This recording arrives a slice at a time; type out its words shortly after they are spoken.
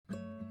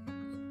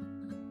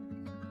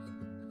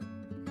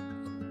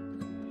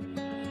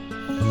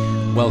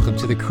Welcome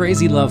to the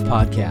Crazy Love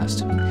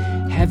Podcast.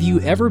 Have you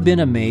ever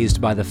been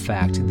amazed by the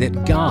fact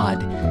that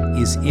God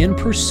is in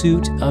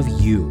pursuit of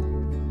you?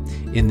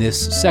 In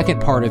this second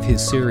part of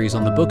his series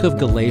on the book of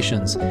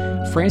Galatians,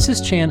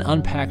 Francis Chan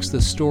unpacks the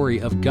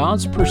story of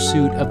God's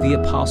pursuit of the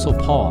Apostle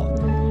Paul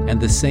and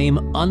the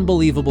same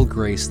unbelievable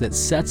grace that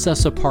sets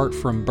us apart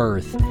from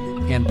birth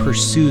and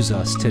pursues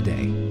us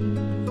today.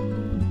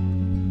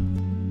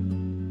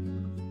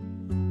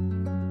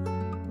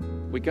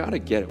 We got to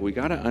get it. We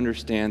got to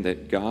understand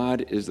that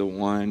God is the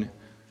one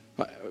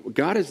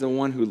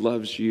who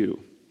loves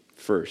you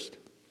first.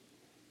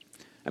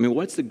 I mean,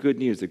 what's the good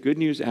news? The good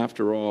news,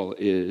 after all,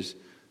 is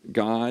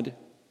God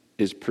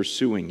is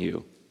pursuing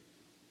you.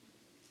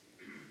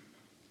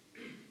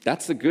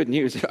 That's the good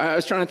news. I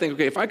was trying to think,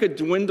 okay, if I could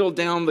dwindle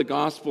down the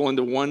gospel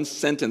into one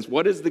sentence,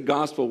 what is the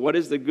gospel? What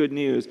is the good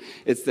news?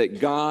 It's that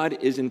God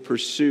is in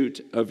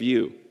pursuit of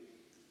you.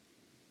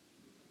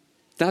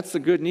 That's the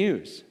good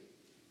news.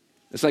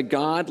 It's like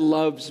God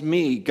loves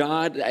me.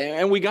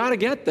 And we got to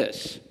get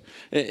this.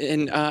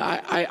 And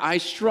I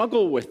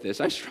struggle with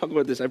this.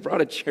 I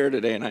brought a chair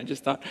today, and I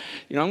just thought,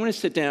 I'm going to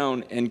sit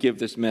down and give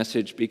this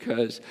message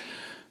because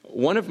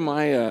one of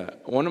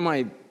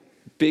my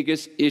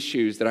biggest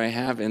issues that I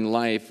have in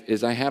life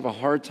is I have a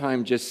hard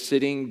time just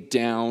sitting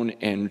down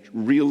and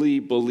really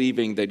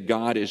believing that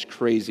God is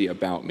crazy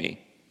about me.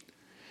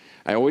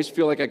 I always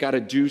feel like I got to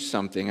do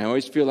something. I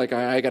always feel like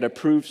I got to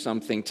prove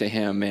something to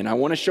him, and I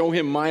want to show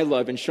him my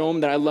love and show him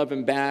that I love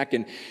him back.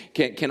 And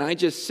can I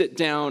just sit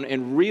down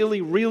and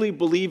really, really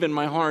believe in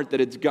my heart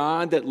that it's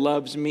God that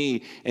loves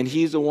me, and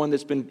he's the one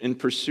that's been in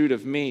pursuit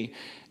of me?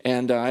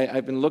 And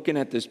I've been looking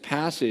at this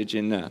passage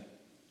in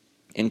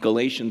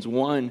Galatians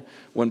 1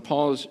 when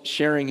Paul's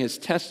sharing his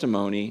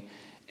testimony,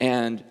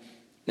 and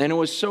it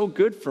was so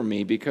good for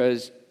me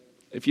because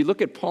if you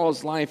look at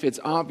Paul's life,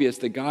 it's obvious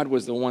that God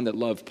was the one that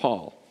loved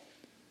Paul.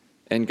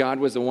 And God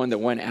was the one that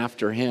went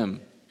after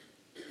him.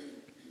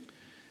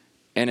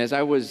 And as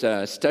I was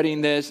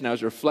studying this and I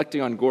was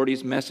reflecting on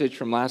Gordy's message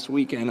from last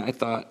weekend, I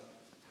thought,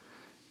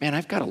 man,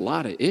 I've got a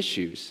lot of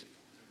issues.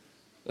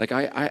 Like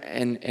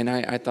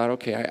I thought,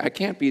 okay, I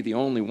can't be the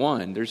only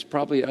one. There's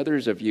probably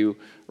others of you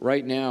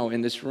right now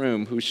in this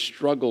room who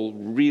struggle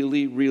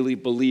really, really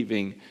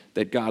believing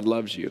that God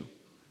loves you.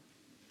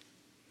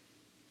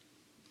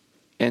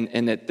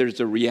 And that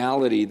there's a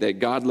reality that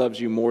God loves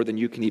you more than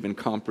you can even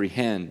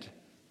comprehend.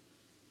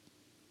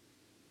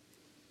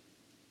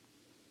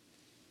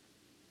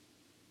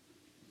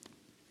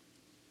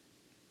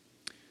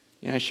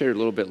 I shared a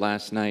little bit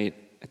last night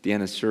at the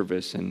end of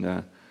service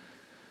and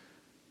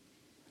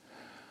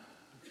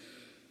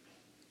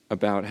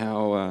about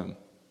how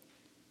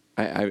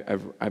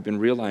I've been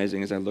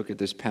realizing as I look at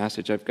this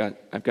passage, I've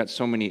got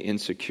so many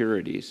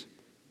insecurities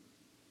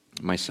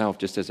myself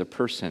just as a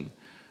person,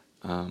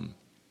 and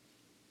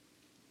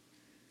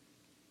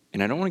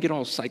I don't want to get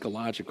all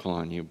psychological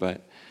on you,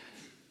 but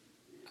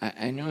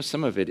I know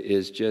some of it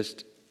is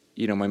just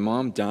my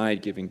mom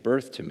died giving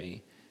birth to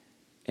me.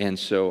 And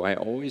so I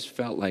always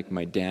felt like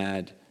my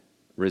dad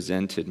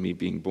resented me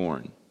being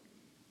born.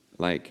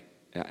 Like,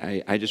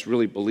 I just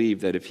really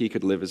believed that if he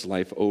could live his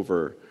life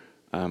over,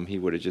 he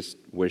would have just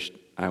wished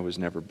I was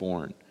never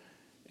born.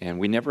 And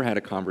we never had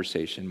a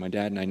conversation. My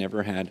dad and I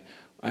never had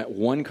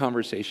one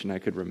conversation I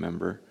could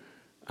remember.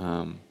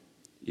 When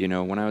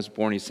I was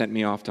born, he sent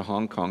me off to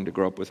Hong Kong to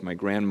grow up with my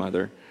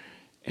grandmother.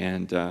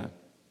 And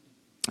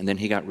then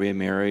he got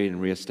remarried and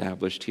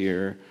reestablished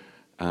here.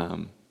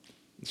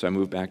 So I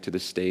moved back to the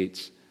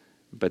States.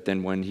 But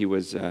then when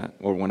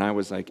I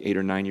was like 8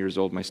 or 9 years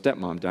old, my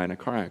stepmom died in a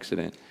car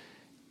accident.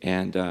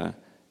 And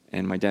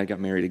my dad got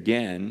married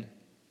again.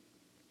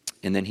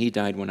 And then he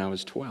died when I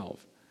was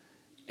 12.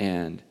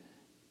 And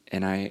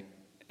I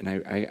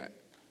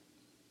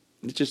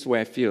it's just the way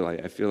I feel.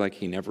 I feel like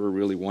he never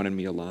really wanted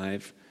me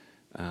alive.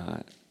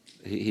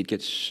 He'd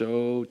get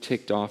so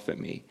ticked off at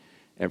me.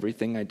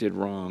 Everything I did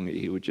wrong,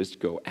 he would just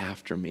go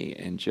after me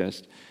and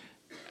just...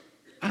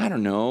 I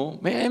don't know.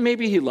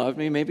 Maybe he loved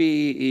me.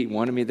 Maybe he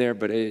wanted me there,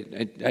 but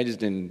I just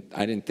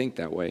didn't think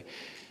that way.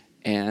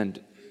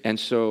 And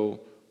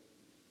so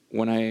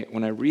when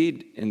I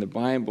read in the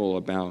Bible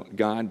about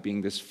God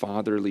being this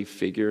fatherly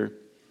figure,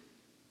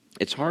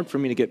 it's hard for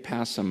me to get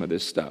past some of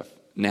this stuff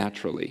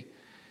naturally.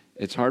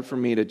 It's hard for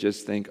me to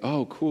just think,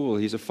 oh, cool,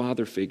 he's a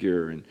father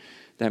figure, and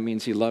that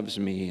means he loves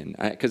me. And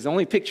because the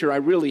only picture I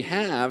really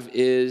have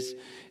is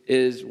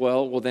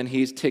well, then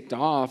he's ticked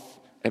off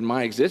at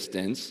my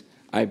existence.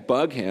 I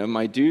bug him,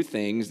 I do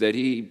things that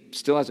he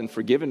still hasn't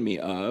forgiven me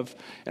of,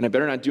 and I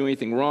better not do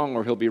anything wrong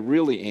or he'll be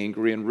really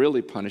angry and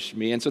really punish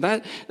me. And so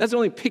that's the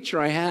only picture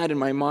I had in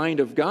my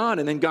mind of God,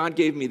 and then God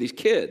gave me these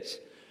kids.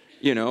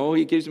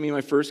 He gives me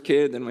my first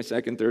kid, then my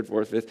second, third,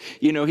 fourth, fifth.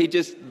 He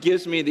just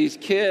gives me these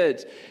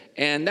kids.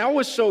 And that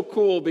was so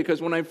cool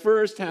because when I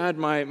first had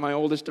my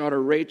oldest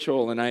daughter,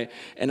 Rachel, and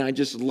I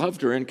just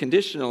loved her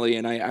unconditionally,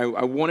 and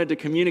I wanted to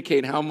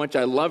communicate how much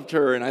I loved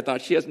her, and I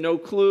thought she has no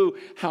clue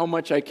how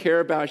much I care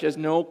about her. She has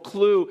no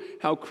clue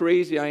how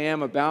crazy I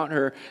am about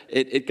her.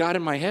 It got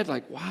in my head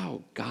like,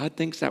 wow, God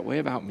thinks that way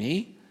about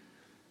me?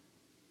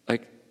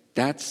 Like,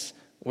 that's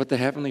what the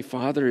Heavenly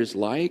Father is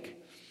like.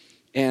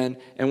 And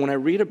when I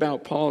read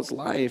about Paul's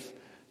life,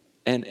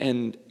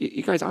 and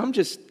you guys, I'm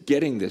just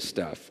getting this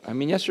stuff. I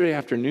mean, yesterday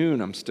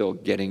afternoon, I'm still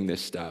getting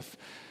this stuff.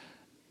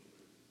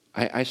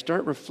 I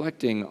start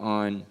reflecting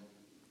on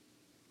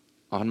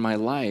my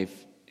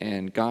life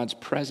and God's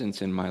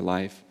presence in my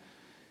life,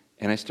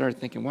 and I started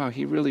thinking, wow,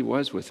 he really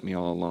was with me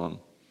all along.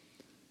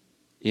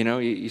 You know,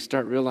 you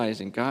start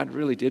realizing God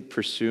really did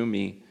pursue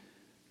me.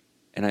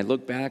 And I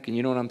look back, and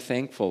you know what? I'm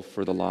thankful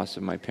for the loss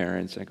of my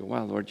parents. I go,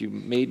 wow, Lord, you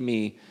made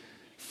me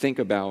think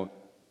about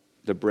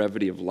the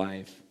brevity of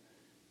life.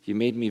 You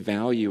made me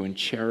value and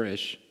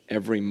cherish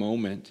every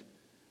moment.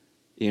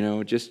 You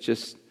know,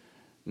 just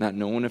not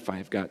knowing if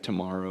I've got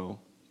tomorrow,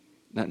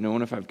 not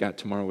knowing if I've got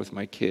tomorrow with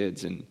my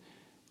kids. And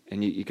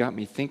you got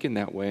me thinking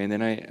that way. And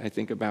then I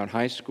think about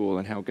high school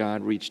and how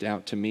God reached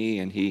out to me,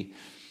 and he,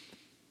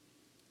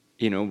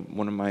 you know,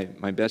 one of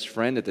my best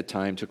friend at the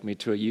time took me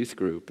to a youth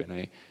group,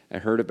 and I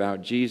heard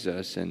about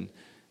Jesus, and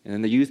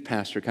then the youth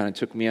pastor kind of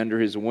took me under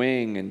his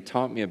wing and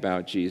taught me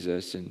about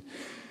Jesus, and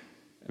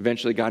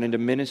eventually got into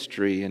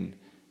ministry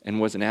and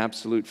was an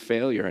absolute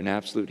failure, an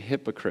absolute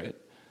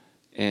hypocrite,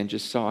 and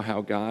just saw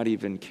how God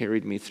even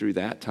carried me through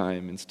that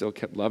time and still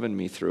kept loving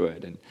me through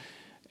it.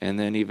 And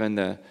then even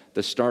the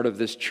start of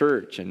this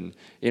church, and,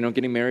 you know,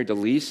 getting married to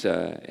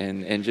Lisa,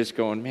 and just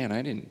going, man,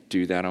 I didn't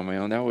do that on my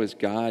own. That was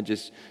God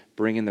just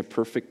bringing the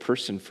perfect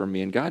person for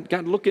me, and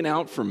God looking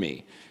out for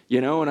me,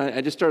 you know. And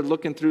I just started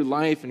looking through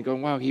life and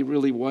going, wow, he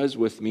really was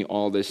with me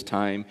all this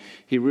time.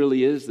 He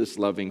really is this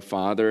loving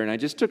Father. And I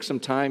just took some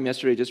time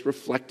yesterday just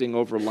reflecting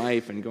over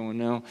life and going,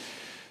 no,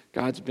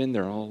 God's been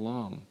there all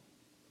along.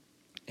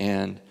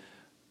 And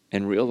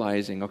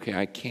realizing, okay,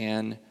 I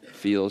can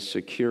feel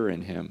secure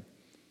in him.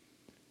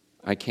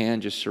 I can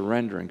just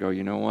surrender and go,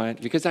 you know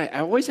what? Because I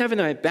always have in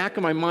the back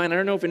of my mind, I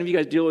don't know if any of you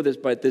guys deal with this,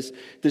 but this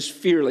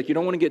fear, like you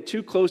don't want to get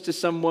too close to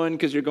someone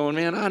because you're going,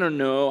 man, I don't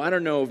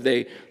know if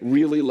they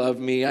really love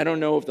me. I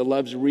don't know if the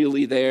love's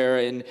really there.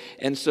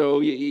 And so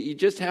you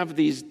just have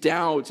these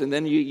doubts, and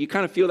then you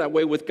kind of feel that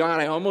way with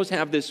God. I almost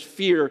have this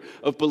fear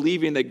of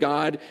believing that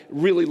God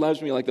really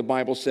loves me like the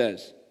Bible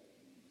says.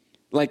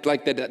 Like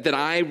that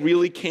I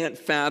really can't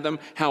fathom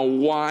how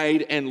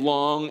wide and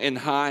long and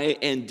high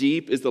and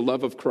deep is the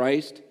love of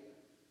Christ.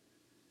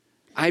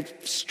 I've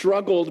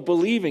struggled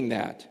believing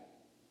that.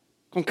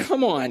 Going,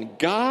 come on,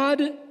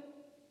 God.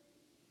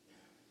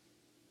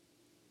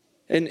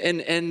 And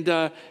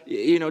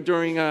you know,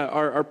 during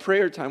our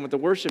prayer time with the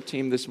worship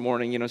team this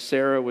morning, you know,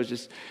 Sarah was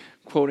just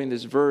quoting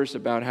this verse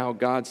about how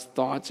God's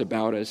thoughts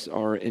about us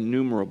are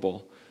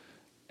innumerable,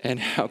 and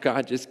how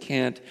God just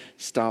can't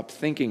stop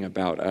thinking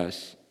about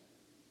us.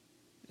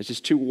 It's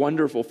just too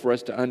wonderful for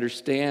us to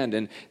understand.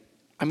 And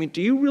I mean,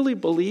 do you really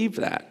believe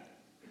that?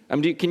 I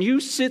mean, can you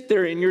sit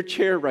there in your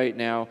chair right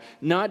now,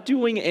 not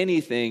doing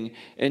anything,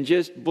 and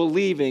just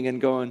believing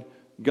and going,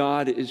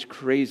 God is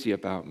crazy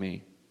about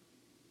me?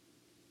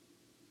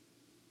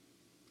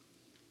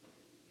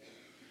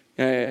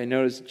 I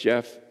noticed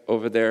Jeff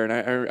over there,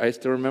 and I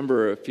still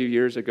remember a few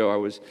years ago I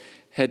was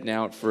heading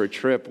out for a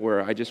trip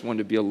where I just wanted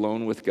to be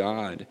alone with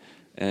God.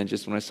 And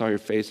just when I saw your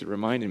face, it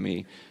reminded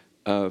me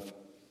of,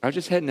 I was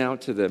just heading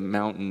out to the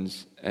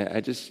mountains.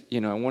 I just,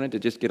 you know, I wanted to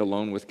just get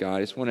alone with God.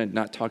 I just wanted to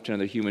not talk to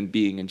another human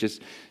being and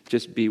just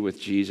be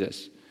with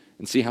Jesus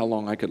and see how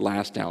long I could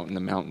last out in the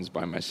mountains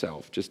by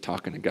myself, just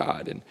talking to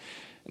God. And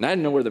I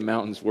didn't know where the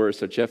mountains were,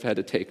 so Jeff had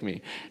to take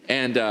me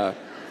and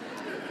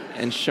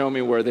show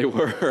me where they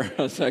were.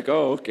 I was like,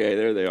 oh, okay,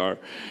 there they are.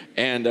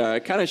 And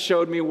it kind of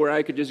showed me where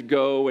I could just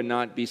go and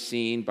not be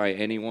seen by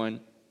anyone.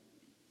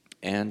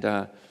 And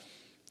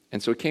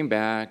so it came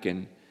back,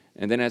 and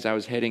then as I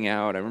was heading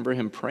out, I remember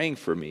him praying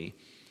for me.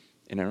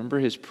 And I remember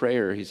his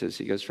prayer. He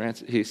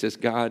says,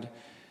 God,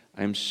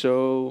 I'm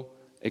so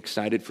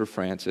excited for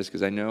Francis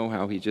because I know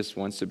how he just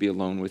wants to be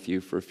alone with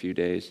you for a few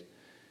days.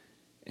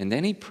 And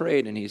then he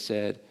prayed and he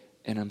said,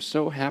 and I'm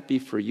so happy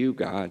for you,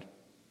 God,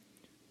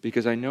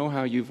 because I know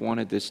how you've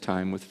wanted this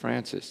time with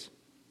Francis.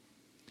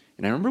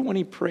 And I remember when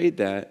he prayed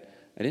that,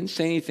 I didn't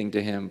say anything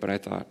to him, but I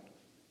thought,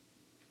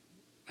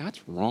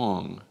 that's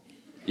wrong.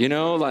 You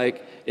know,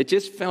 like, it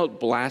just felt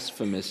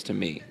blasphemous to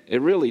me.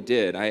 It really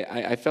did.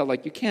 I felt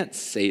like you can't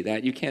say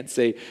that. You can't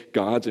say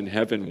God's in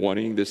heaven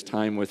wanting this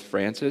time with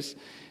Francis.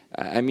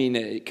 I mean,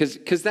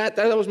 because that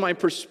was my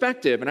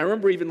perspective. And I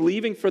remember even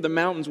leaving for the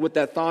mountains with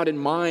that thought in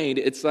mind.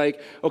 It's like,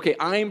 okay,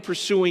 I'm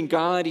pursuing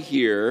God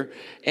here.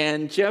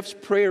 And Jeff's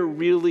prayer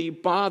really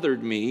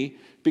bothered me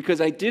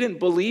because I didn't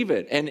believe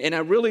it. And I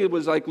really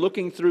was like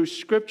looking through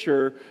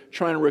Scripture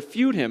trying to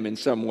refute him in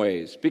some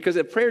ways. Because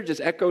the prayer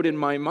just echoed in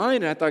my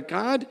mind. And I thought,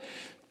 God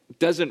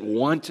doesn't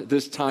want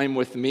this time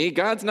with me.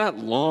 God's not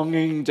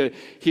longing to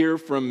hear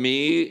from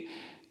me.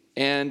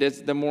 And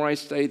the more I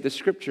studied the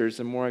Scriptures,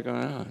 the more I go,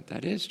 oh,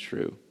 that is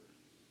true.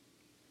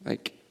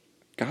 Like,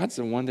 God's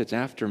the one that's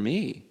after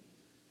me.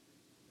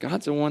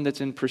 God's the one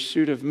that's in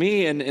pursuit of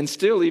me. And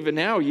still, even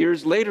now,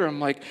 years later, I'm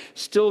like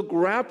still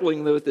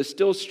grappling with this,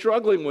 still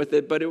struggling with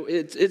it. But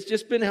it's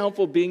just been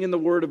helpful being in the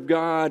Word of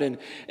God. And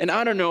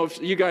I don't know if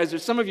you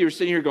guys, some of you are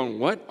sitting here going,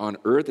 what on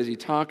earth is he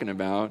talking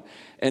about?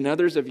 And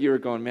others of you are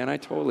going, man, I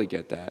totally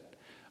get that.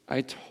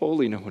 I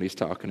totally know what he's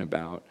talking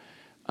about.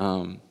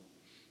 And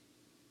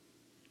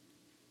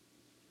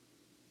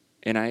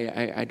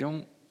I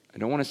don't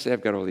want to say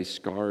I've got all these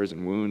scars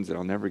and wounds that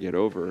I'll never get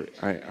over.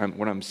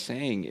 What I'm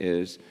saying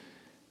is,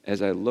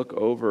 as I look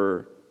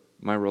over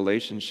my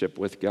relationship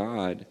with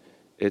God,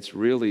 it's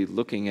really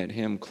looking at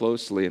him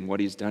closely and what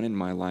he's done in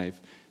my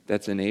life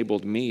that's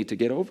enabled me to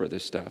get over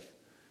this stuff.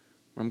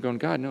 I'm going,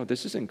 God, no,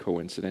 this isn't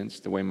coincidence,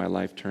 the way my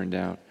life turned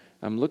out.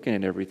 I'm looking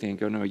at everything and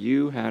go, no,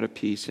 you had a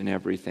piece in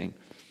everything.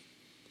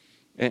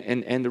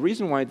 And the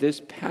reason why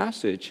this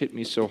passage hit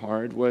me so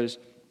hard was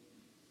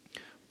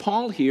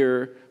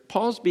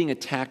Paul's being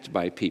attacked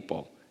by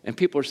people. And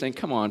people are saying,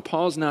 come on,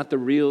 Paul's not the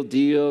real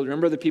deal.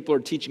 Remember, the people are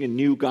teaching a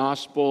new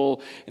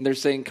gospel, and they're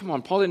saying, come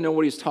on, Paul didn't know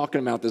what he's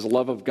talking about, this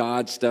love of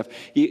God stuff.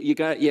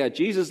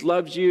 Jesus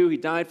loves you, he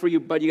died for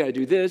you, but you got to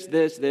do this,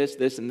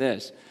 and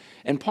this.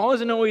 And Paul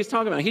doesn't know what he's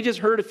talking about. He just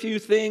heard a few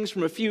things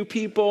from a few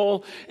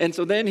people, and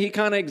so then he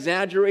kind of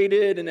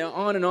exaggerated, and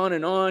on and on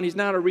and on. He's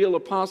not a real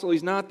apostle.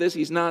 He's not this.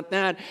 He's not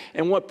that.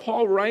 And what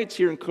Paul writes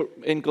here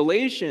in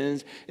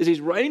Galatians is he's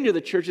writing to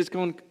the church. It's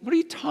going, what are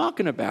you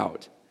talking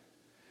about?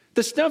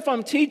 The stuff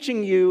I'm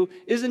teaching you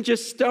isn't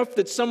just stuff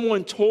that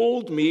someone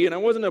told me, and I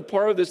wasn't a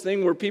part of this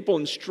thing where people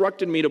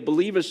instructed me to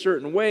believe a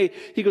certain way.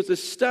 He goes, the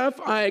stuff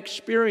I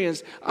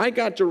experienced, I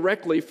got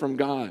directly from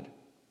God.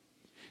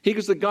 He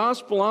goes, the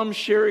gospel I'm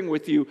sharing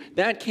with you,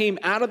 that came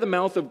out of the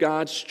mouth of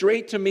God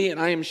straight to me, and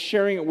I am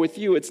sharing it with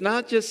you. It's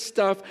not just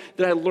stuff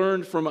that I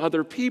learned from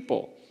other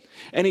people.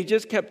 And he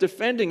just kept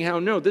defending how,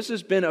 no, this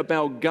has been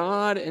about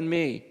God and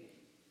me.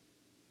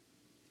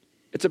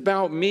 It's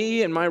about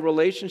me and my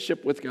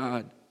relationship with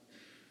God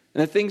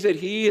and the things that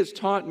he has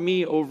taught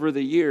me over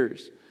the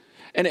years.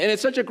 And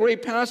it's such a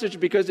great passage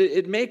because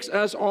it makes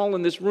us all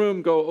in this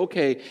room go,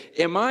 okay,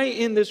 am I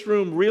in this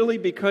room really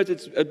because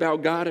it's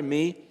about God and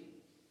me?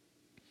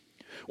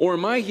 Or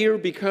am I here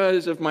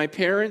because of my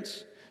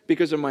parents,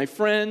 because of my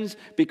friends,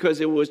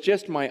 because it was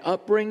just my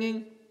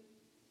upbringing?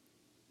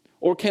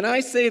 Or can I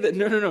say that,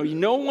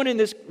 no one in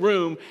this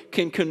room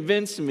can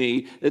convince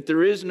me that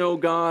there is no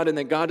God and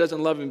that God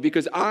doesn't love me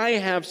because I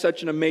have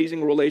such an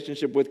amazing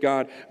relationship with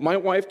God. My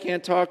wife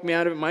can't talk me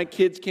out of it. My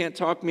kids can't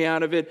talk me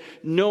out of it.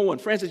 No one.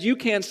 Francis, you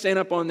can't stand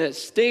up on that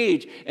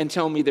stage and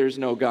tell me there's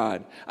no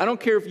God. I don't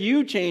care if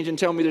you change and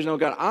tell me there's no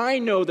God. I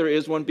know there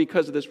is one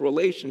because of this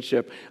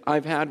relationship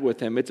I've had with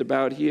him. It's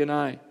about he and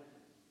I.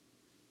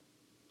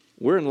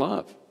 We're in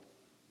love.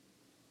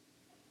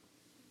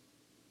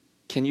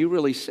 Can you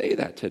really say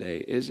that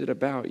today? Is it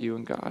about you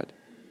and God?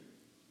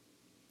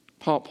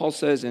 Paul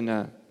says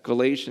in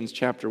Galatians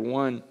chapter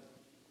 1,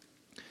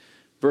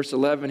 verse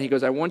 11, he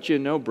goes, I want you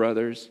to know,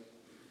 brothers,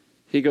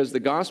 he goes,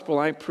 the gospel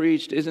I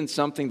preached isn't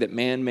something that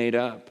man made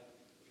up.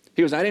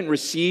 He goes, I didn't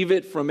receive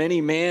it from any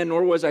man,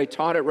 nor was I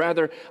taught it.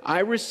 Rather, I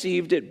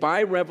received it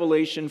by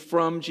revelation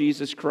from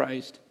Jesus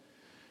Christ.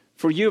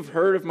 For you have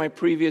heard of my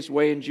previous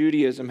way in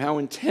Judaism, how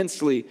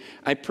intensely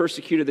I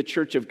persecuted the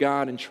church of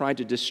God and tried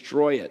to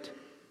destroy it.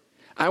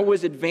 I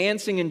was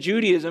advancing in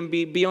Judaism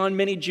beyond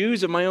many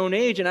Jews of my own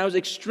age, and I was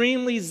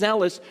extremely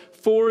zealous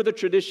for the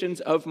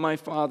traditions of my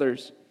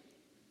fathers.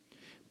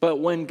 But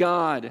when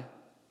God,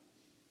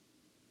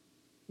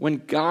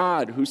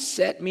 who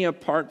set me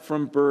apart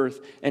from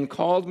birth and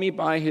called me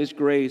by his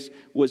grace,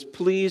 was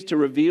pleased to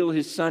reveal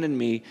his Son in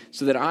me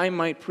so that I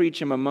might preach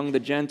him among the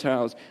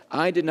Gentiles,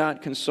 I did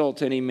not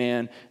consult any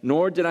man,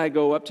 nor did I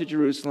go up to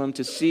Jerusalem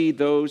to see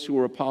those who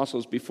were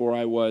apostles before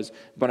I was,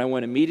 but I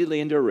went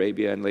immediately into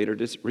Arabia and later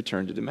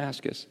returned to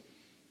Damascus.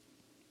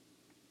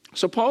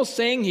 So Paul's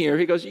saying here,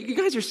 he goes, you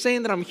guys are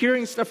saying that I'm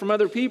hearing stuff from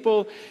other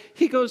people.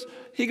 He goes,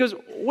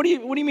 what do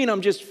you mean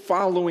I'm just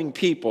following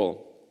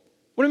people?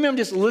 What do you mean I'm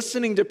just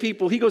listening to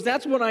people? He goes,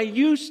 that's what I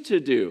used to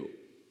do.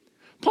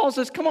 Paul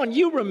says, come on,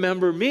 you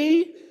remember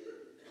me.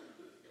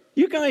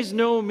 You guys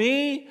know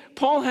me.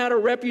 Paul had a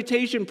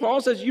reputation.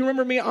 Paul says, you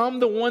remember me? I'm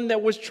the one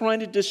that was trying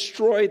to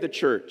destroy the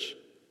church.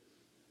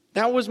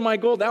 That was my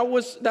goal. That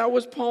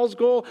was Paul's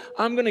goal.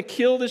 I'm going to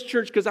kill this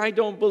church because I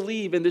don't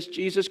believe in this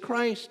Jesus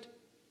Christ.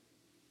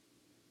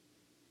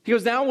 He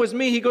goes, that was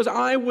me. He goes,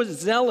 I was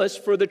zealous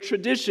for the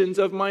traditions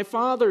of my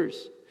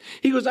fathers.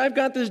 He goes, I've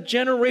got this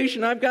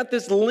generation, I've got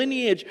this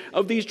lineage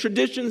of these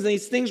traditions and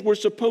these things we're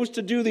supposed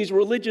to do, these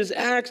religious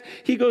acts.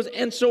 He goes,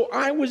 and so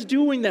I was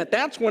doing that.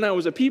 That's when I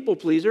was a people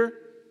pleaser.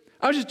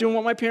 I was just doing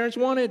what my parents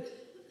wanted.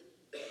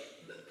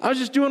 I was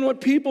just doing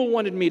what people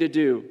wanted me to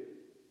do.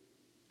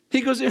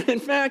 He goes, in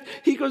fact,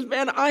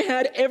 man, I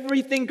had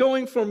everything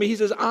going for me. He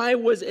says, I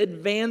was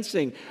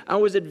advancing. I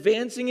was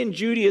advancing in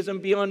Judaism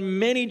beyond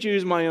many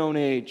Jews my own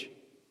age.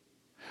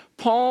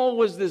 Paul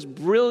was this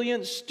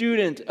brilliant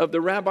student of the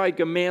Rabbi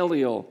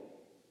Gamaliel.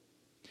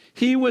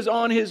 He was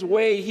on his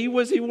way. He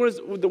was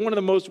one of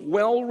the most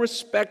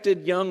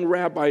well-respected young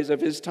rabbis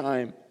of his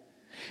time.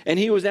 And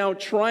he was out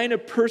trying to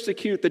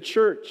persecute the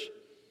church.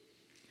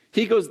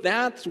 He goes,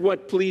 that's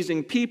what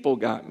pleasing people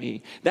got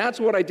me. That's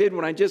what I did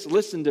when I just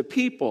listened to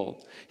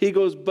people. He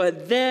goes,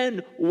 but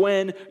then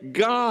when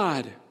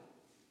God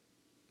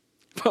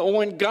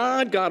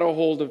got a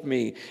hold of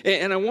me.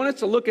 And I want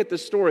us to look at the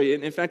story.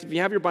 And in fact, if you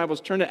have your Bibles,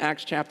 turn to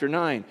Acts chapter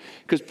 9.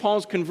 Because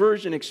Paul's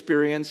conversion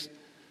experience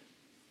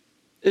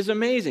is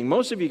amazing.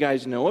 Most of you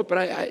guys know it, but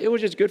it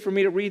was just good for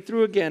me to read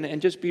through again and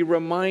just be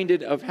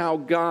reminded of how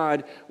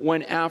God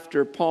went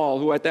after Paul,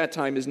 who at that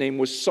time his name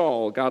was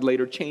Saul. God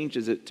later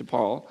changes it to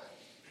Paul.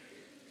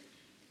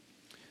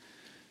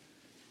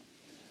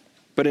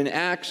 But in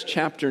Acts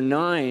chapter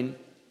 9,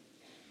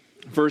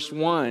 verse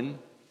 1,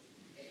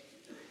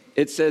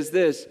 it says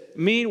this,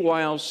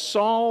 meanwhile,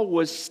 Saul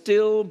was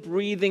still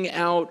breathing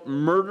out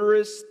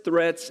murderous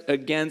threats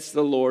against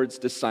the Lord's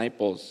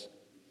disciples.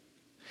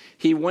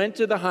 He went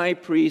to the high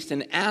priest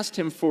and asked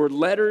him for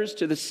letters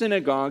to the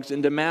synagogues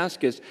in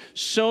Damascus,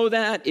 so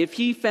that if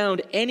he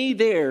found any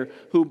there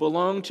who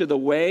belonged to the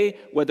way,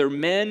 whether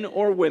men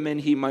or women,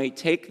 he might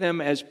take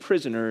them as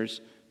prisoners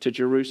to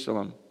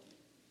Jerusalem.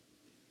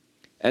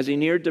 As he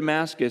neared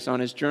Damascus on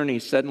his journey,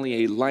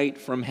 suddenly a light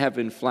from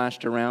heaven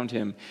flashed around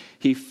him.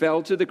 He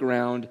fell to the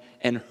ground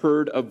and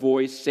heard a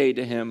voice say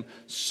to him,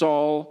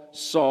 Saul,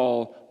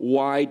 Saul,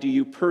 why do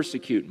you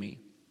persecute me?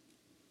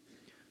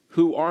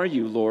 Who are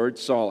you, Lord?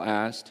 Saul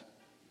asked.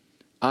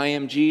 I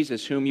am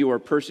Jesus, whom you are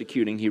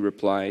persecuting, he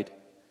replied.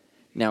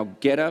 Now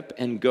get up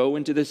and go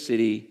into the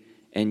city,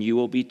 and you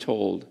will be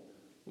told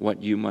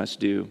what you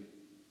must do.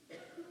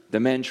 The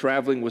men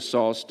traveling with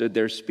Saul stood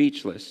there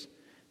speechless.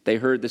 They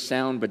heard the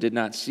sound but did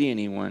not see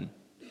anyone.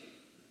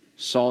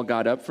 Saul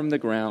got up from the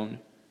ground,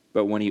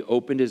 but when he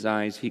opened his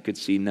eyes, he could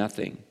see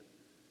nothing.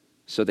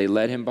 So they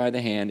led him by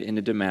the hand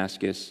into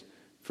Damascus.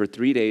 For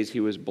 3 days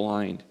he was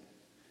blind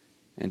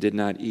and did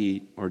not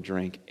eat or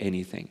drink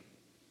anything.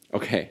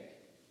 Okay.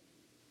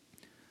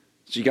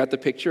 So you got the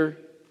picture?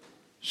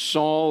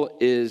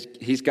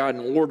 He's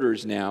gotten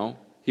orders now.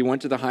 He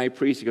went to the high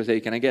priest. He goes, hey,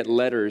 can I get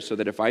letters so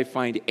that if I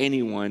find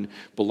anyone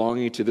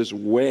belonging to this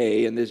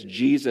way and this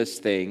Jesus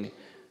thing,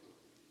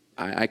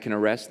 I can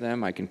arrest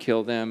them, I can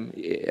kill them.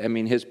 I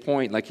mean, his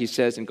point, like he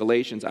says in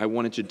Galatians, I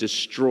wanted to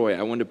destroy,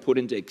 I wanted to put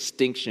into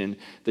extinction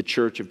the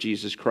church of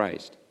Jesus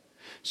Christ.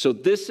 So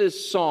this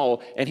is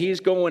Saul, and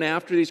he's going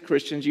after these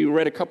Christians. You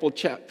read a couple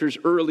chapters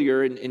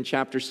earlier in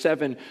chapter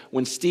 7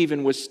 when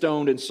Stephen was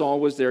stoned and Saul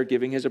was there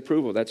giving his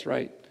approval. That's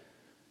right.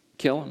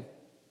 Kill him.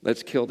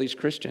 Let's kill these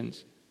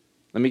Christians.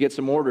 Let me get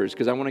some orders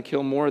because I want to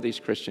kill more of these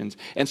Christians.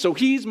 And so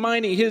he's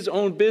minding his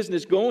own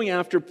business, going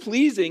after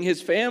pleasing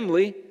his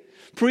family,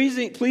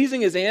 pleasing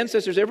his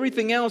ancestors,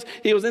 everything else.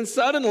 He goes, then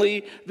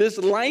suddenly this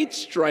light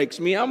strikes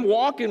me. I'm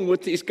walking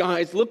with these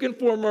guys looking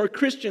for more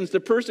Christians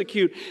to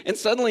persecute. And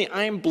suddenly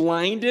I'm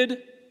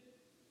blinded.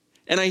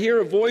 And I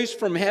hear a voice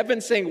from heaven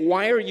saying,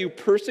 why are you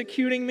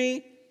persecuting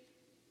me?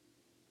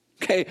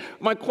 Okay,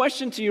 my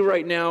question to you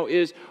right now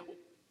is,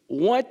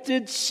 what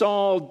did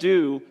Saul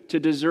do to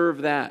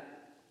deserve that?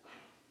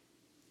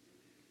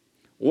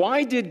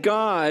 Why did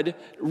God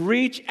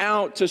reach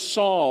out to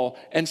Saul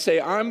and say,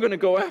 I'm going to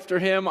go after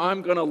him,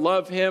 I'm going to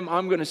love him,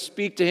 I'm going to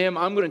speak to him,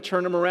 I'm going to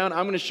turn him around,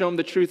 I'm going to show him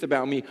the truth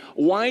about me?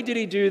 Why did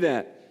he do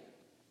that?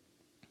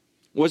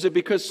 Was it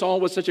because Saul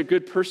was such a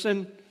good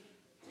person?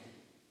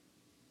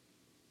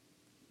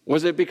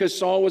 Was it because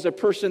Saul was a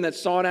person that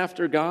sought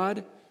after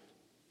God?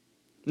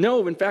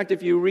 No, in fact,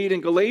 if you read in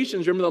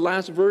Galatians, remember the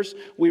last verse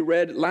we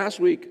read last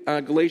week,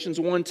 Galatians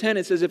 1:10,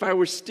 it says, if I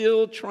were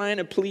still trying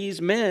to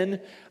please men,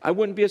 I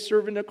wouldn't be a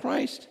servant of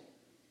Christ.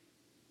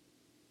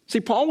 See,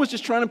 Paul was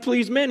just trying to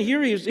please men.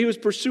 Here he was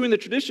pursuing the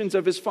traditions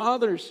of his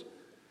fathers.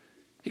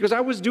 He goes,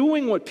 I was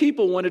doing what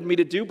people wanted me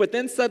to do, but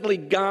then suddenly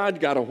God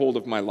got a hold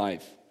of my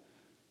life.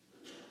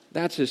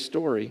 That's his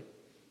story.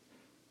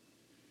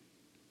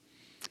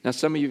 Now,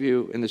 some of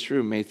you in this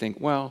room may think,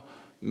 well,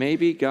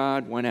 maybe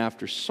God went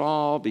after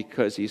Saul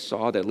because he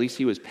saw that at least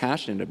he was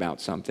passionate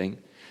about something.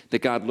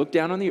 That God looked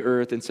down on the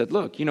earth and said,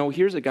 look,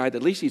 here's a guy that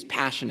at least he's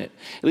passionate.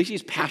 At least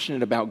he's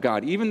passionate about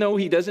God. Even though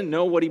he doesn't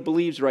know what he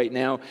believes right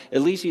now,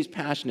 at least he's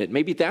passionate.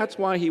 Maybe that's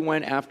why he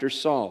went after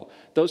Saul.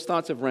 Those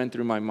thoughts have run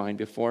through my mind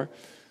before.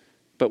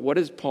 But what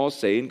does Paul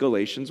say in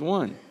Galatians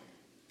 1?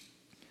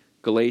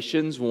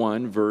 Galatians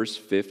 1, verse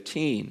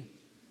 15.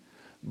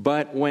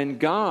 But when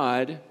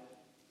God,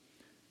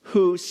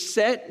 who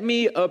set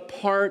me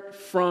apart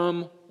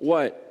from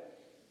what?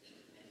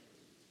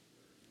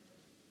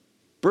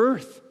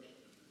 Birth.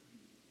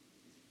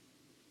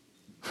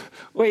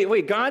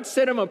 Wait, God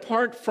set him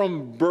apart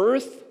from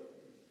birth?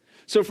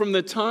 So from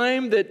the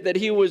time that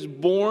he was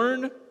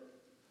born,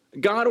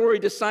 God already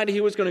decided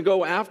he was going to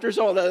go after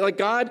Saul. Like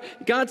God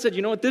said,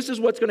 you know what, this is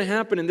what's going to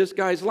happen in this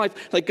guy's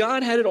life. Like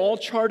God had it all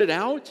charted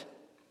out.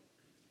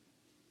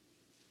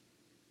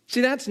 See,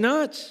 that's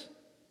nuts.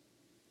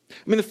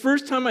 I mean, the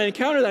first time I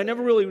encountered that, I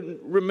never really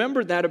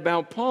remembered that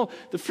about Paul.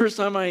 The first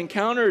time I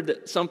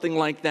encountered something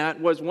like that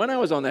was when I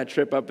was on that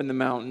trip up in the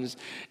mountains,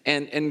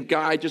 and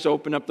God just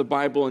opened up the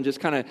Bible and just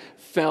kind of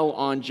fell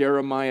on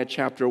Jeremiah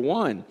chapter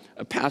 1,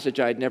 a passage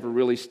I had never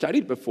really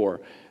studied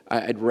before.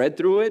 I'd read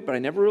through it, but I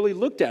never really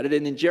looked at it.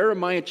 And in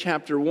Jeremiah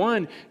chapter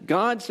 1,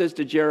 God says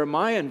to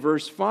Jeremiah in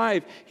verse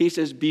 5, he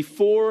says,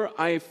 "Before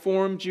I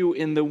formed you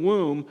in the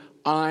womb,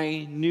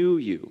 I knew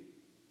you.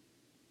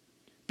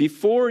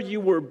 Before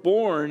you were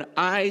born,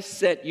 I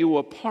set you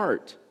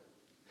apart,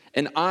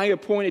 and I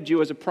appointed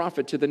you as a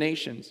prophet to the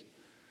nations."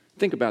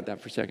 Think about that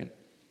for a second.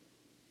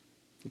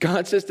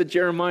 God says to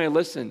Jeremiah,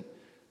 listen,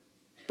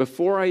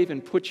 before I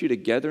even put you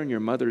together in your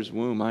mother's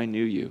womb, I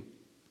knew you.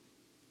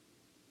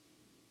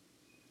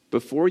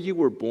 Before you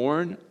were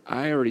born,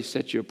 I already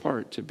set you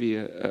apart to be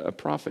a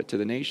prophet to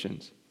the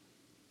nations.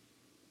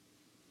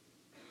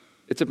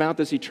 It's about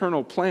this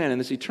eternal plan and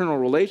this eternal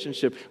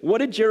relationship. What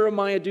did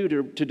Jeremiah do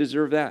to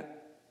deserve that?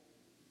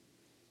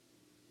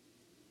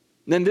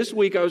 And then this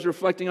week I was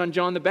reflecting on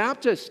John the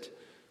Baptist.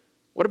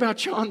 What about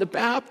John the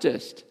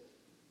Baptist?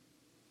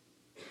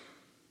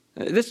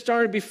 This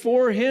started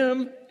before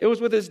him. It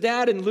was with his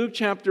dad in Luke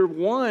chapter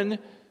 1.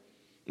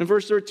 In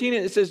verse 13,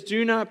 it says,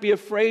 "Do not be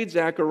afraid,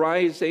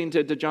 Zechariah," he's saying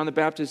to John the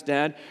Baptist's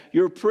dad,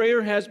 "your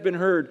prayer has been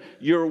heard.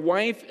 Your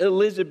wife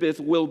Elizabeth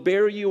will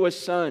bear you a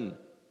son,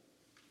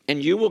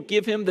 and you will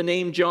give him the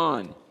name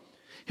John.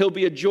 He'll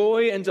be a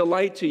joy and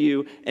delight to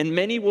you, and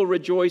many will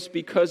rejoice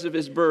because of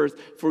his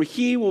birth, for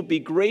he will be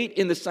great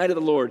in the sight of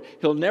the Lord.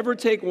 He'll never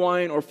take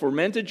wine or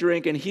fermented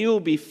drink, and he will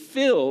be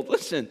filled,"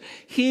 listen,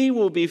 "he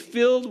will be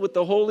filled with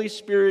the Holy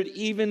Spirit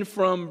even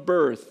from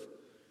birth.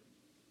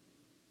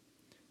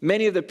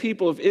 Many of the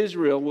people of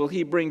Israel will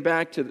he bring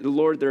back to the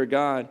Lord their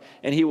God,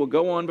 and he will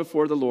go on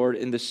before the Lord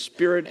in the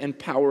spirit and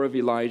power of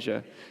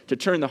Elijah, to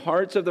turn the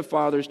hearts of the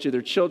fathers to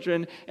their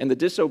children and the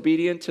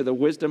disobedient to the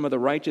wisdom of the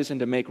righteous, and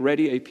to make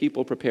ready a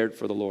people prepared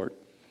for the Lord."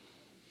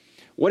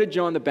 What did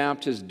John the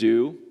Baptist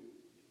do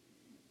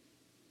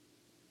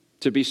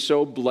to be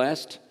so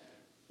blessed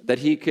that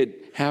he could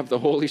have the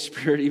Holy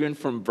Spirit even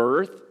from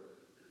birth?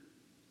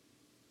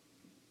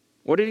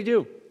 What did he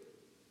do?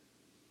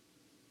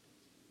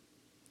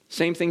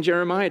 Same thing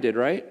Jeremiah did,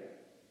 right?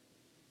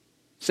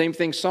 Same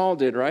thing Saul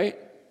did, right?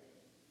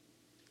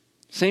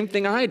 Same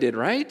thing I did,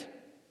 right?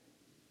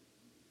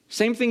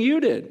 Same thing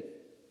you did.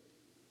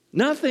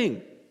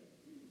 Nothing.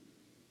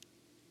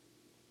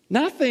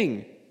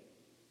 Nothing.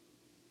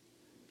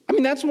 I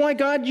mean, that's why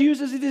God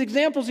uses these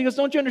examples. He goes,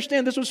 don't you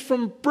understand? This was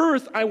from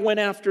birth I went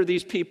after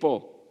these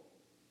people.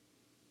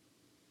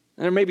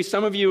 And there may be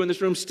some of you in this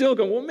room still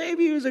going, well,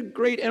 maybe he was a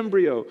great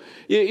embryo.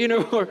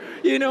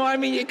 I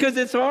mean, because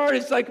it's hard.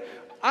 It's like,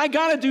 I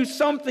got to do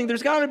something.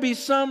 There's got to be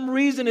some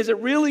reason. Is it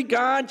really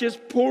God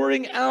just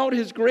pouring out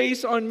his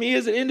grace on me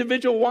as an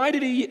individual? Why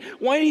did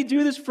he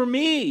do this for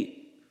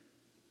me?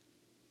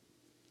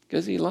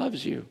 Because he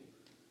loves you.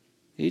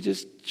 He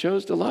just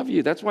chose to love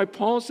you. That's why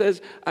Paul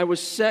says,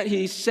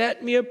 he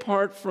set me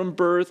apart from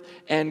birth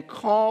and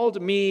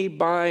called me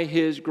by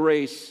his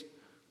grace.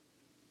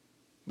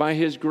 By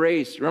his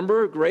grace.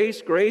 Remember,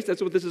 grace,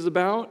 that's what this is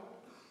about.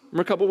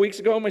 Remember a couple weeks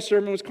ago, my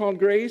sermon was called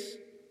Grace?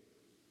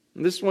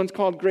 And this one's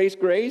called Grace.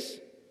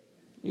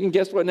 You can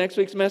guess what next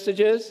week's message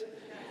is?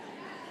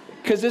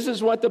 Because this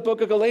is what the book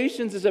of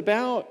Galatians is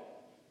about.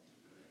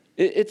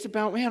 It's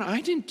about, man,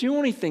 I didn't do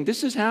anything.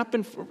 This has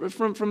happened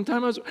from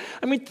time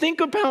I mean,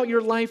 think about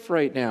your life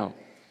right now.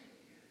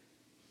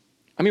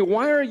 I mean,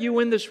 why are you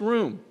in this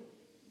room?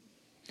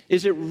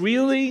 Is it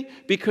really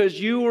because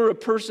you were a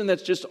person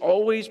that's just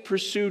always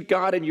pursued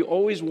God and you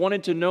always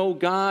wanted to know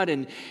God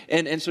and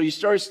so you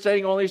started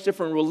studying all these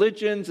different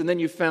religions and then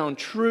you found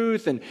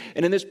truth and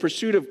in this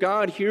pursuit of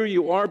God, here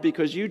you are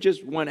because you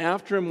just went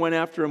after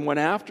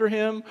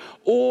him?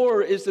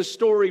 Or is the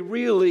story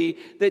really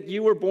that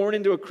you were born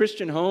into a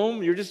Christian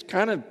home, you're just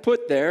kind of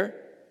put there?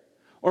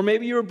 Or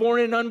maybe you were born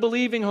in an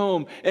unbelieving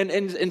home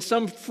and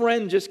some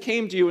friend just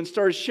came to you and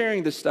started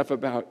sharing this stuff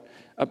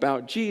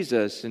about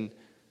Jesus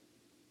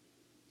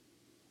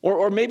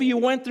Or maybe you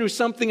went through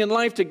something in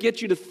life to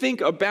get you to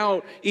think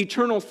about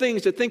eternal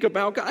things, to think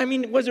about God. I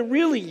mean, was it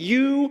really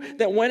you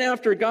that went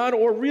after God?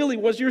 Or really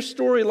was your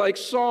story like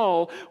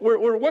Saul, where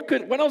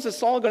what else is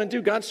Saul going to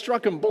do? God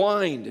struck him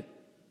blind.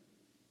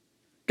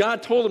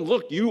 God told him,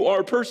 look, you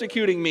are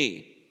persecuting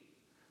me.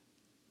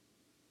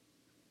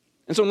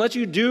 And so unless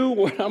you do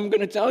what I'm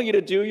going to tell you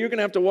to do, you're going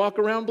to have to walk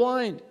around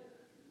blind.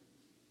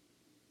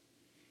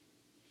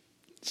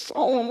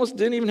 Saul almost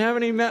didn't even have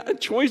any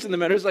choice in the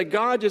matter. It's like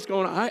God just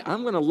going,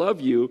 I'm going to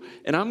love you,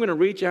 and I'm going to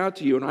reach out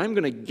to you, and I'm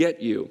going to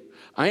get you.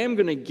 I am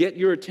going to get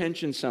your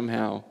attention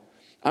somehow.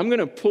 I'm going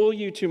to pull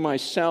you to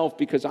myself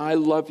because I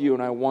love you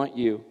and I want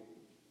you.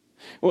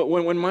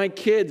 When my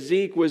kid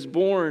Zeke was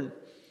born,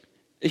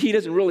 he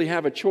doesn't really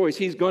have a choice.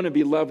 He's going to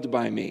be loved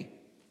by me.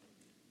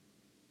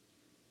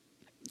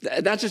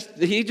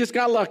 He just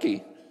got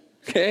lucky,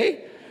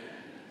 okay?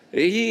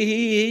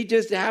 He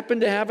just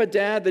happened to have a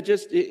dad that's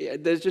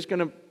just going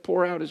to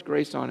pour out his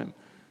grace on him.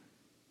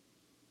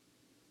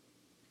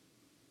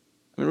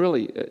 I mean,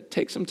 really,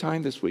 take some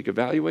time this week,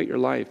 evaluate your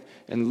life,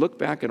 and look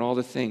back at all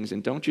the things,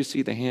 and don't you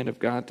see the hand of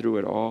God through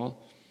it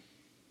all?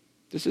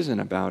 This isn't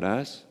about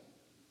us.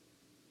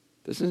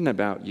 This isn't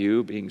about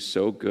you being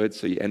so good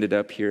so you ended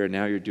up here and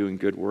now you're doing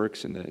good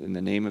works in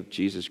the name of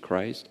Jesus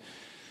Christ.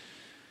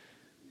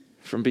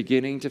 From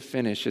beginning to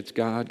finish, it's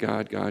God,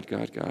 God, God,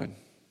 God, God.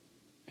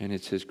 And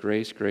it's His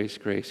grace, grace,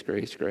 grace,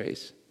 grace,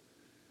 grace.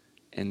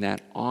 And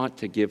that ought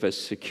to give us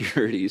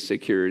security,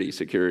 security,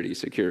 security,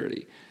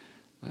 security.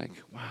 Like,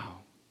 wow,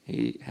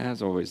 He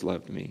has always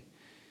loved me.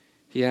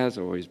 He has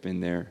always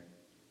been there.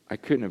 I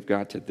couldn't have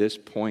got to this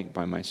point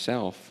by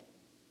myself.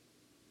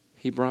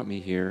 He brought me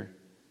here.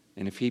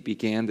 And if He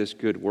began this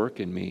good work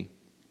in me,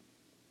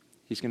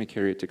 He's going to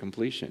carry it to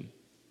completion.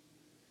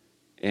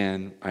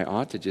 And I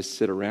ought to just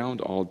sit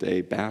around all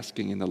day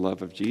basking in the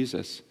love of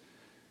Jesus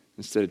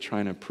instead of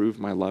trying to prove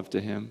my love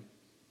to Him.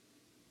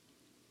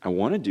 I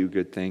want to do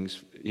good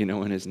things, in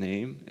His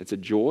name. It's a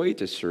joy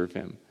to serve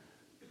Him.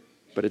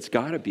 But it's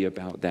got to be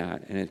about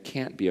that, and it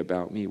can't be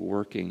about me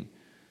working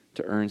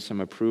to earn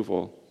some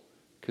approval,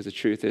 because the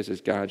truth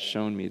is God's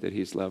shown me that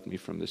He's loved me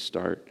from the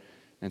start,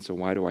 and so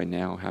why do I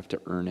now have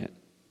to earn it?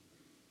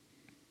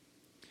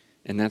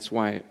 And that's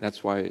why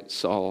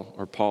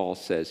Paul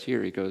says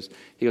here, he goes,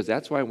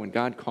 that's why when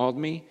God called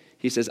me,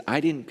 he says, I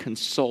didn't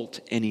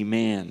consult any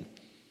man.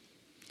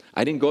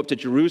 I didn't go up to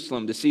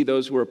Jerusalem to see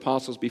those who were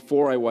apostles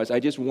before I was. I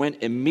just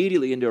went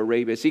immediately into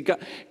Arabia. See,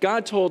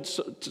 God told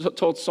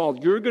Saul,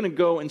 you're going to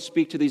go and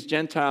speak to these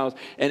Gentiles.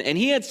 And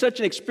he had such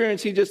an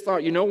experience, he just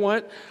thought, you know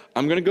what?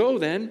 I'm going to go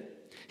then.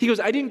 He goes,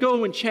 I didn't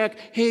go and check,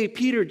 hey,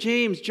 Peter,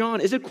 James, John,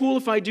 is it cool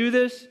if I do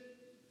this?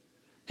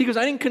 He goes,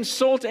 I didn't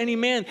consult any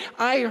man.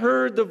 I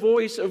heard the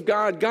voice of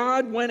God.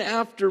 God went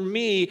after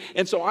me,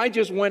 and so I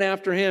just went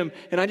after Him.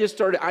 And I just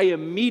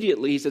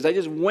immediately, he says, I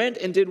just went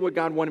and did what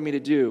God wanted me to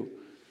do.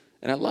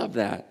 And I love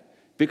that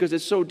because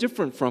it's so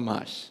different from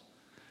us.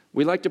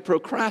 We like to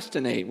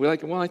procrastinate. We're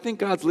like, well, I think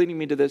God's leading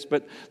me to this,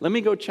 but let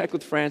me go check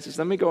with Francis.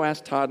 Let me go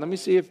ask Todd. Let me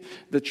see if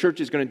the church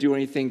is going to do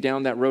anything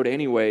down that road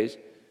anyways.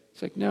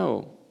 It's like,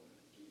 no.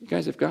 You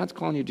guys, if God's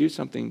calling you to do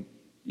something,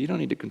 you don't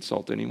need to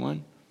consult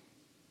anyone.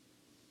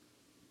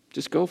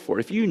 Just go for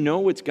it. If you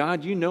know it's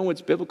God, you know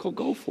it's biblical,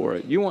 go for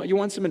it. You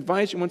want some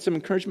advice, you want some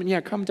encouragement,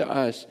 yeah, come to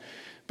us.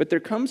 But there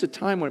comes a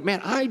time when,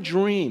 man, I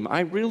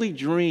really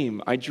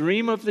dream. I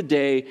dream of the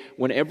day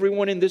when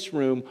everyone in this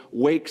room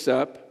wakes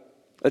up,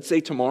 let's say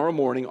tomorrow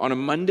morning, on a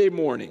Monday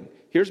morning.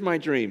 Here's my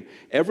dream.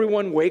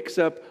 Everyone wakes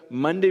up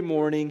Monday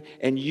morning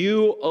and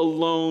you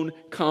alone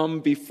come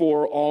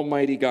before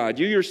Almighty God.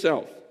 You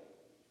yourself.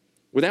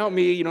 Without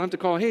me, you don't have to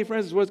call, hey,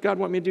 Francis, what does God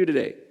want me to do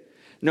today?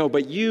 No,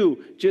 but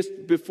you,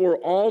 just before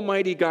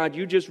Almighty God,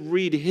 you just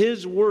read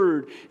His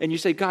word and you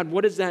say, God,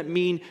 what does that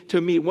mean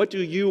to me? What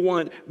do you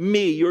want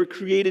me, your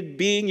created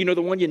being,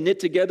 the one you knit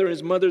together in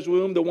His mother's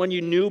womb, the one you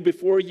knew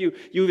before you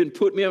even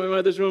put me in my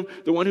mother's womb,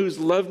 the one who's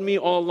loved me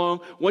all along.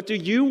 What do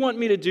you want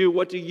me to do?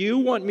 What do you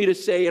want me to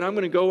say? And I'm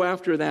going to go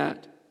after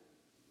that.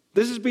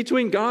 This is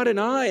between God and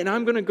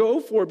I'm going to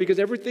go for it because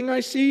everything I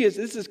see this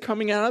is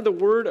coming out of the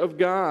word of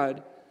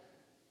God.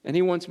 And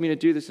He wants me to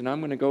do this and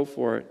I'm going to go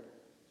for it.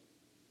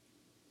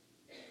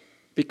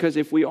 Because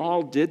if we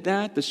all did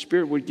that, the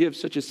Spirit would give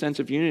such a sense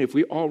of unity. If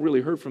we all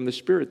really heard from the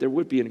Spirit, there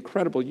would be an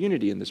incredible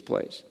unity in this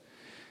place.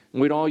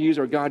 And we'd all use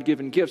our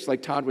God-given gifts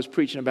like Todd was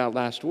preaching about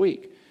last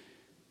week.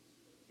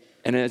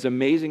 And as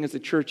amazing as the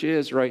church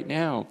is right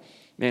now,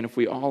 man, if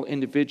we all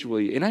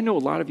individually, and I know a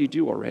lot of you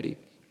do already,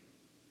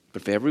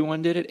 but if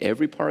everyone did it,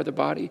 every part of the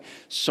body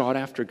sought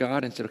after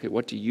God and said, okay,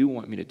 what do you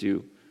want me to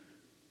do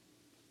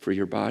for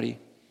your body,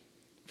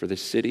 for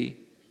this city,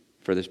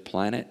 for this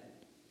planet?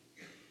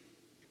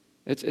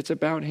 It's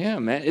about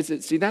Him.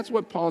 See, that's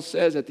what Paul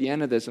says at the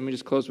end of this. Let me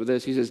just close with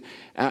this. He says,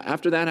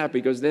 after that happened,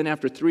 he goes, then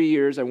after 3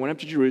 years, I went up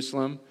to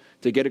Jerusalem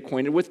to get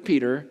acquainted with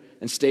Peter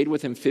and stayed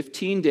with him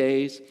 15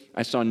 days.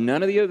 I saw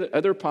none of the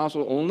other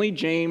apostles, only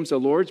James, the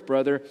Lord's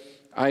brother.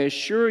 I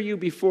assure you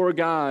before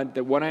God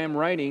that what I am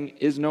writing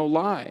is no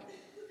lie.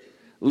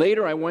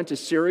 Later, I went to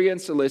Syria and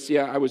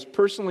Cilicia. I was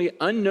personally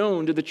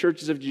unknown to the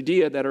churches of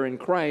Judea that are in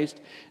Christ.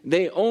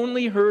 They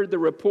only heard the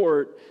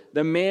report,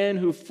 the man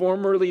who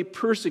formerly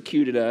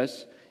persecuted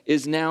us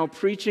is now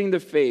preaching the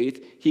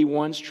faith he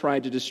once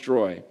tried to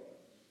destroy.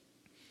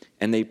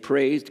 And they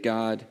praised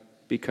God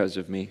because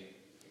of me.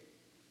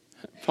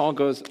 Paul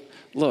goes,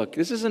 look,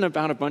 this isn't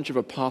about a bunch of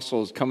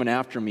apostles coming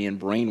after me and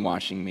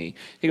brainwashing me.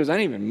 He goes, I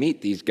didn't even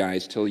meet these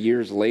guys till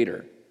years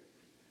later.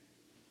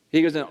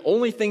 He goes, the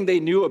only thing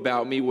they knew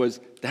about me was,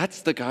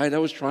 that's the guy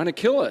that was trying to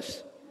kill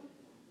us.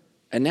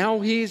 And now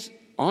he's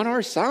on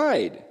our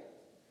side.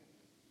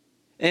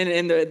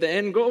 And the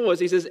end goal was,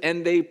 he says,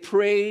 and they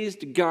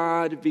praised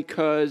God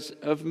because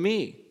of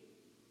me.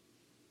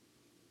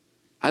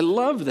 I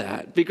love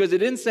that, because it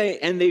didn't say,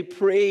 and they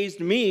praised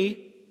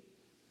me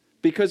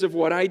because of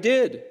what I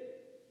did.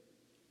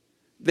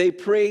 They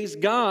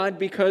praised God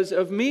because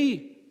of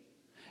me.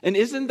 And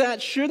shouldn't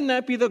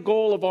that be the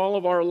goal of all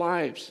of our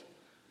lives?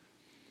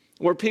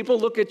 Where people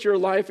look at your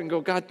life and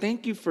go, God,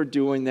 thank you for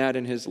doing that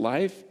in his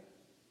life.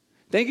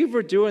 Thank you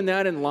for doing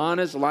that in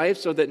Lana's life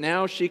so that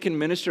now she can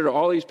minister to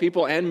all these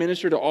people and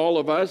minister to all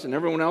of us and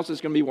everyone else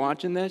that's going to be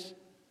watching this.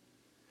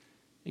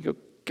 You go,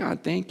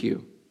 God, thank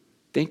you.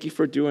 Thank you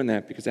for doing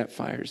that because that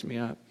fires me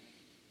up.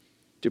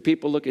 Do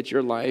people look at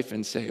your life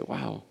and say,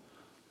 wow,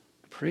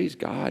 praise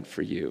God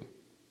for you.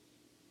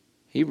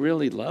 He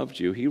really loved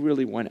you. He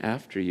really went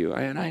after you.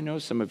 And I know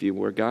some of you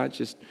where God's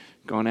just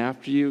gone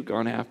after you,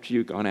 gone after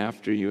you, gone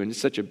after you. And it's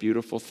such a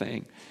beautiful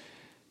thing.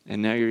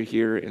 And now you're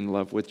here in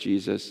love with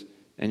Jesus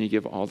and you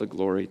give all the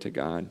glory to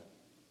God.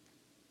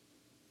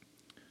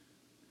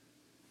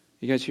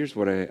 You guys, here's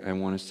what I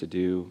want us to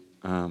do.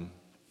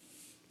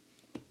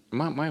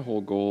 My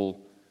whole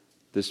goal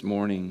this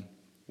morning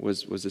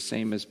was the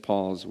same as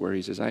Paul's, where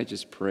he says, I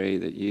just pray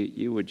that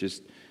you would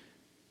just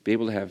be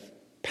able to have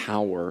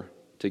power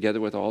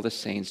together with all the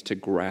saints to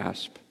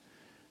grasp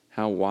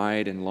how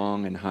wide and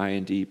long and high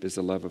and deep is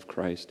the love of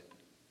Christ.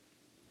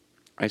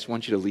 I just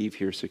want you to leave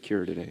here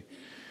secure today.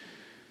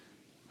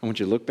 I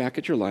want you to look back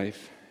at your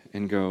life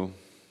and go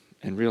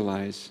and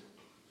realize,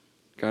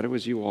 God, it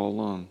was you all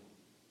along.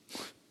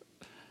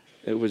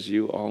 It was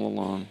you all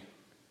along,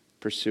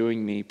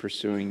 pursuing me,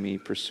 pursuing me,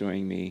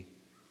 pursuing me.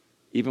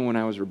 Even when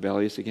I was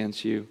rebellious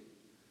against you,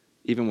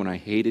 even when I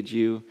hated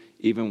you,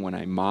 even when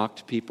I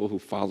mocked people who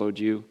followed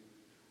you,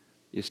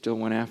 you still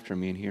went after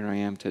me, and here I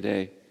am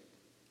today.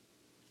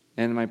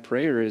 And my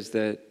prayer is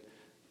that,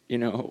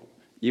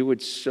 you would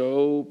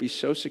be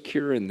so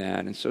secure in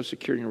that and so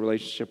secure in your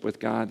relationship with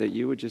God that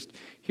you would just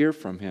hear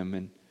from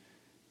him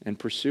and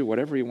pursue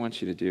whatever he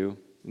wants you to do,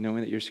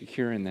 knowing that you're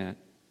secure in that.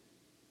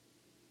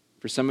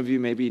 For some of you,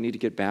 maybe you need to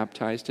get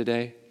baptized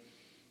today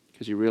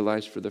because you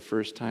realize for the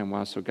first time,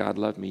 wow, so God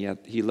loved me. Yeah,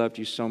 he loved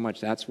you so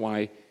much. That's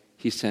why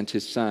he sent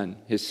his son.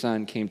 His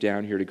son came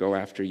down here to go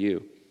after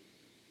you,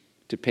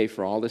 to pay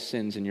for all the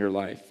sins in your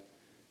life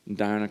and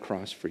die on a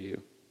cross for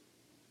you.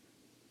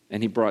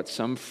 And he brought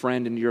some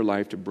friend into your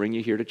life to bring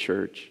you here to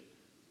church.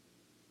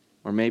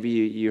 Or maybe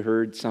you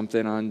heard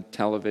something on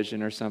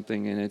television or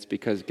something, and it's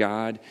because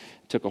God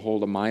took a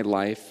hold of my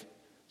life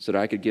so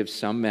that I could give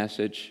some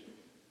message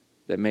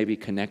that may be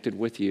connected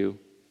with you.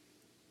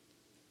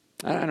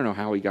 I don't know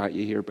how he got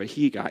you here, but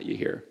he got you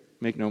here.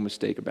 Make no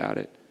mistake about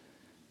it.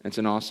 It's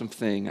an awesome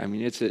thing. I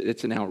mean, it's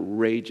an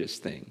outrageous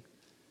thing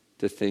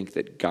to think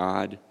that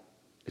God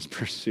is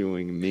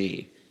pursuing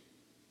me.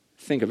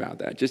 Think about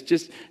that.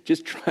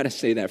 Just try to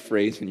say that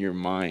phrase in your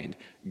mind.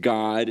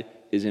 God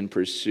is in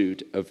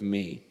pursuit of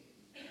me.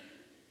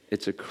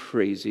 It's a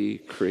crazy,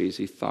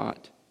 crazy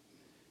thought.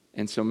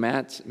 And so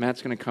Matt's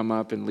going to come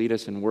up and lead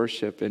us in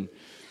worship. And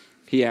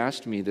he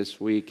asked me this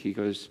week, he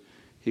goes,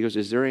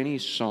 is there any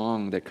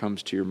song that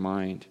comes to your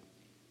mind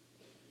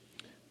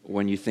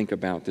when you think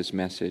about this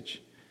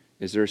message?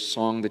 Is there a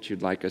song that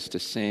you'd like us to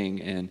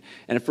sing? And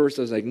at first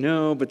I was like,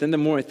 no, but then the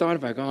more I thought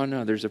about it, oh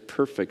no, there's a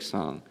perfect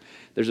song.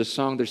 There's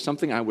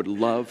something I would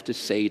love to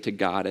say to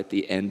God at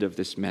the end of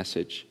this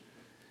message.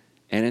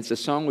 And it's a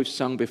song we've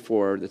sung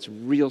before that's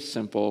real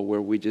simple,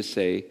 where we just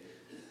say,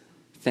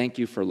 thank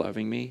you for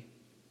loving me.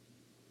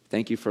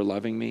 Thank you for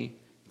loving me.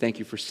 Thank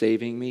you for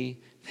saving me.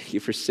 Thank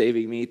you for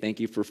saving me. Thank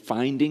you for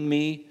finding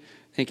me.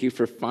 Thank you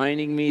for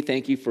finding me.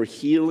 Thank you for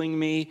healing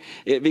me.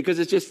 Because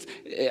it's just,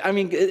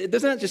 doesn't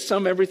that just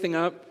sum everything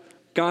up?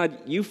 God,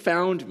 you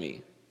found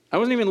me. I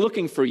wasn't even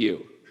looking for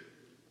you.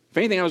 If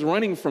anything, I was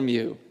running from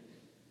you.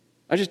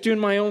 I was just doing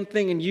my own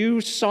thing, and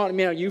you sought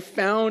me out. You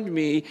found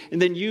me, and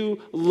then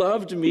you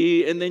loved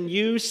me, and then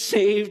you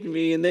saved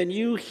me, and then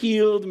you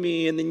healed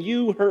me, and then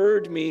you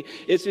heard me.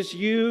 It's just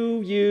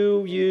you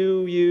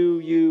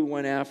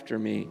went after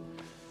me.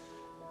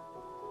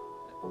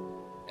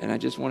 And I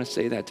just want to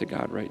say that to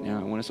God right now.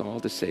 I want us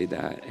all to say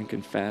that and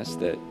confess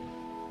that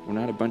we're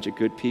not a bunch of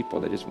good people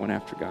that just went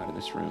after God in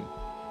this room.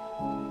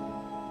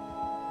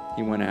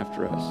 He went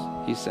after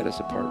us. He set us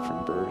apart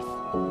from birth.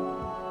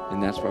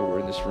 And that's why we're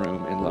in this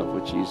room in love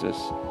with Jesus.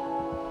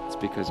 It's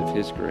because of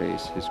his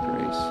grace, his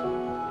grace.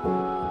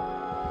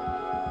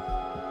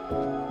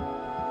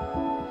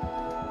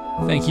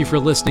 Thank you for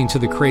listening to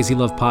the Crazy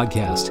Love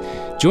Podcast.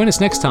 Join us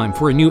next time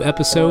for a new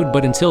episode,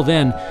 but until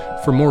then,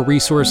 for more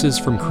resources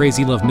from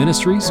Crazy Love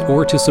Ministries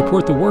or to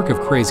support the work of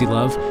Crazy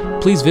Love,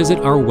 please visit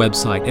our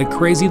website at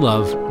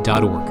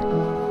crazylove.org.